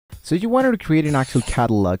So you wanted to create an actual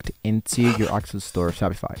catalog into your actual store of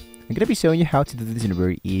Shopify. I'm going to be showing you how to do this in a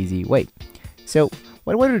very easy way. So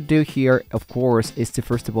what I want to do here, of course, is to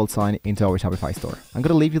first of all sign into our Shopify store. I'm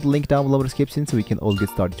going to leave you the link down below in the description so we can all get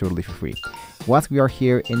started totally for free. Once we are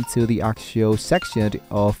here into the actual section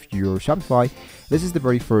of your Shopify, this is the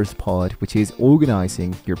very first part, which is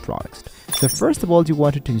organizing your products. So first of all, you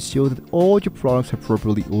wanted to ensure that all your products are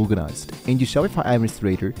properly organized. In your Shopify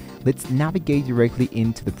administrator, let's navigate directly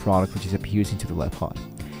into the product which appears into the left part.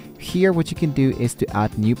 Here, what you can do is to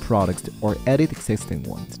add new products or edit existing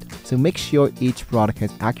ones. So make sure each product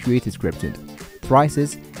has accurate description,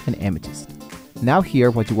 prices, and images. Now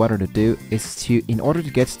here, what you wanted to do is to, in order to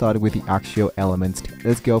get started with the actual elements,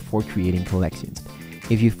 let's go for creating collections.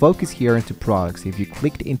 If you focus here into products, if you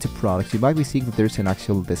clicked into products, you might be seeing that there's an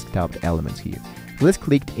actual desktop element here. Let's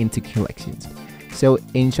click into collections. So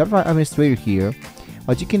in Shopify Administrator here,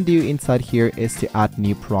 what you can do inside here is to add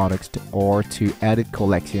new products or to edit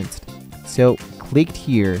collections. So click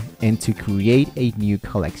here and to create a new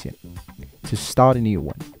collection, to start a new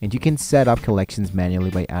one. And you can set up collections manually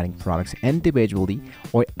by adding products individually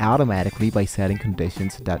or automatically by setting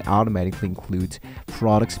conditions that automatically include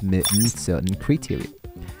products meeting certain criteria.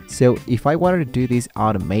 So if I wanted to do this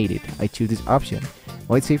automated, I choose this option.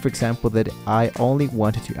 Let's say for example that I only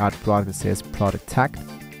wanted to add product that says product tag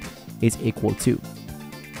is equal to.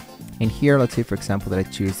 And here, let's say for example that I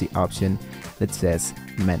choose the option that says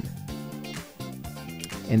men.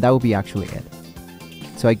 And that will be actually it.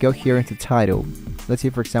 So I go here into title. Let's say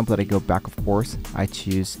for example that I go back, of course, I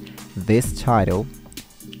choose this title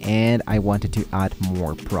and I wanted to add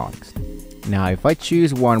more products. Now, if I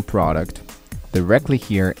choose one product directly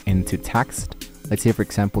here into text, let's say for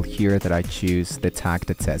example here that I choose the tag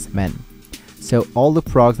that says men. So all the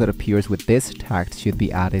products that appears with this tag should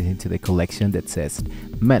be added into the collection that says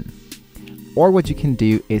men. Or what you can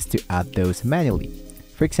do is to add those manually.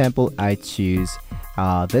 For example, I choose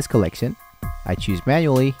this collection, I choose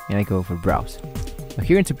manually, and I go for browse. Now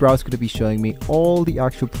here into browse, it's going to be showing me all the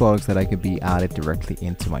actual products that I can be added directly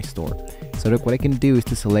into my store. So look, what I can do is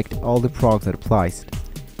to select all the products that applies.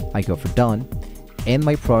 I go for done, and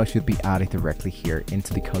my product should be added directly here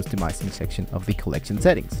into the customizing section of the collection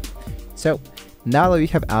settings. So now that we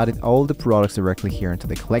have added all the products directly here into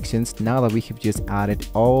the collections, now that we have just added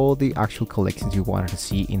all the actual collections you wanted to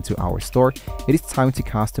see into our store, it is time to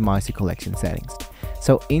customize the collection settings.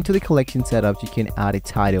 So into the collection setup, you can add a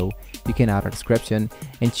title, you can add a description,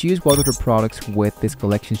 and choose what other products with this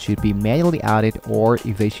collection should be manually added or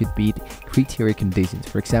if they should meet criteria conditions.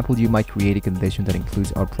 For example, you might create a condition that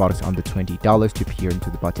includes all products under $20 to appear into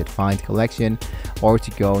the budget find collection or to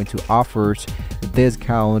go into offers,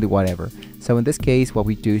 discount, whatever. So in this case, what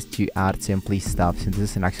we do is to add simply stuff. Since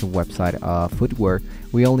this is an actual website of footwear,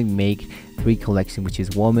 we only make 3 collections, which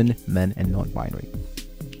is woman, men, and non-binary.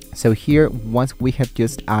 So here, once we have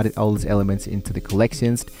just added all these elements into the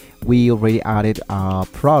collections, we already added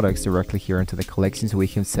products directly here into the collection, so we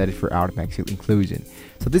can set it for automatic inclusion.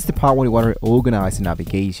 So this is the part where we want to organize the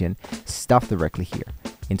navigation stuff directly here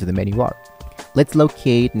into the menu bar. Let's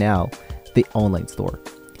locate now the online store.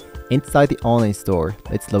 Inside the online store,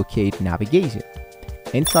 let's locate navigation.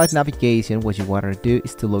 Inside navigation, what you want to do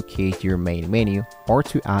is to locate your main menu or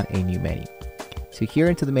to add a new menu. So here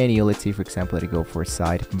into the menu, let's say for example that I go for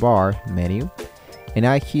sidebar menu, and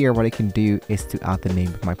now here what I can do is to add the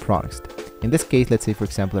name of my products. In this case, let's say for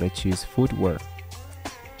example that I choose footwear,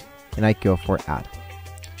 and I go for add.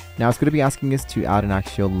 Now it's going to be asking us to add an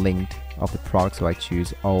actual link of the product, so I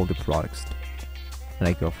choose all the products, and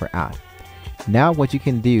I go for add. Now what you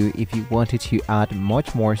can do if you wanted to add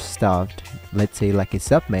much more stuff, let's say like a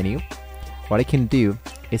sub menu, what I can do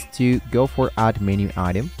is to go for add menu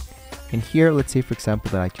item. And here, let's say for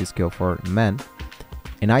example that I just go for men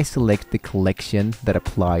and I select the collection that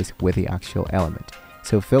applies with the actual element.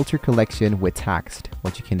 So filter collection with text,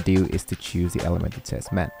 what you can do is to choose the element that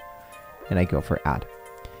says men and I go for add.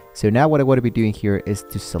 So now what I want to be doing here is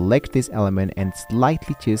to select this element and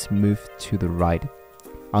slightly just move to the right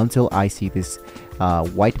until I see this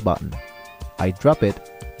white button. I drop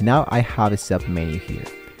it. Now I have a sub menu here.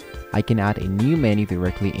 I can add a new menu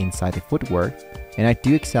directly inside the footwear, and I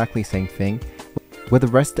do exactly the same thing with the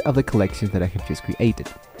rest of the collections that I have just created.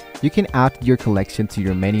 You can add your collection to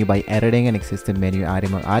your menu by editing an existing menu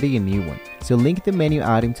item or adding a new one. So link the menu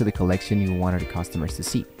item to the collection you wanted the customers to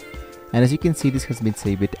see. And as you can see, this has been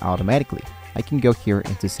saved automatically. I can go here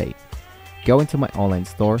into save, go into my online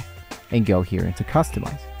store, and go here into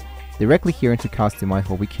customize. Directly here into customize,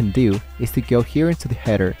 what we can do is to go here into the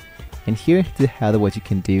header And here to the header, what you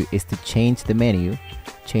can do is to change menu,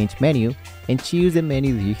 and choose the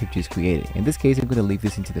menu that you have just created. In this case, I'm going to leave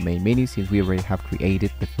this into the main menu since we already have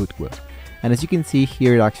created the footwear. And as you can see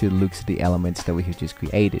here, it actually looks at the elements that we have just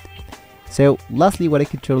created. So lastly, what I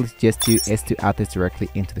can totally suggest you is to add this directly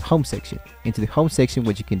into the home section. Into the home section,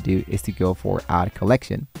 what you can do is to go for add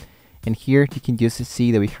collection. And here you can just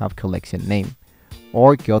see that we have collection name,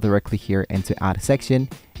 or go directly here into add a section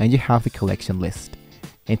and you have the collection list.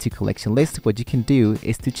 Into collection list, what you can do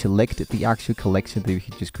is to select the actual collection that you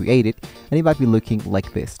just created, and it might be looking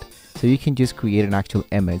like this. So you can just create an actual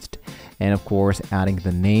image, and of course adding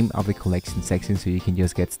the name of the collection section so you can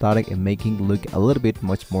just get started and making it look a little bit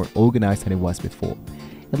much more organized than it was before.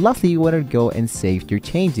 And lastly, you want to go and save your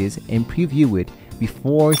changes and preview it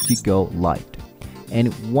before you go live.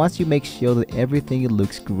 And once you make sure that everything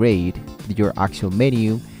looks great, your actual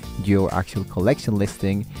menu, your actual collection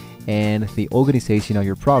listing, and the organization of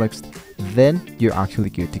your products, then you're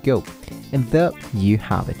actually good to go. And there you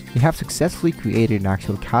have it. You have successfully created an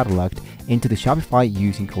actual catalog into the Shopify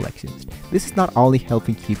using collections. This is not only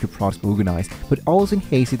helping keep your products organized, but also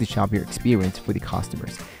enhances the shopping experience for the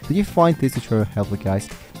customers. Did you find this tutorial helpful, guys?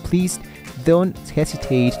 Please don't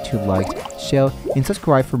hesitate to like, share, and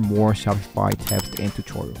subscribe for more Shopify tips and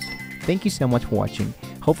tutorials. Thank you so much for watching.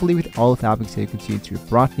 Hopefully with all of that being said, you continue to your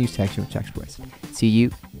brand new section of Tech Express. See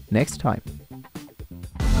you next time.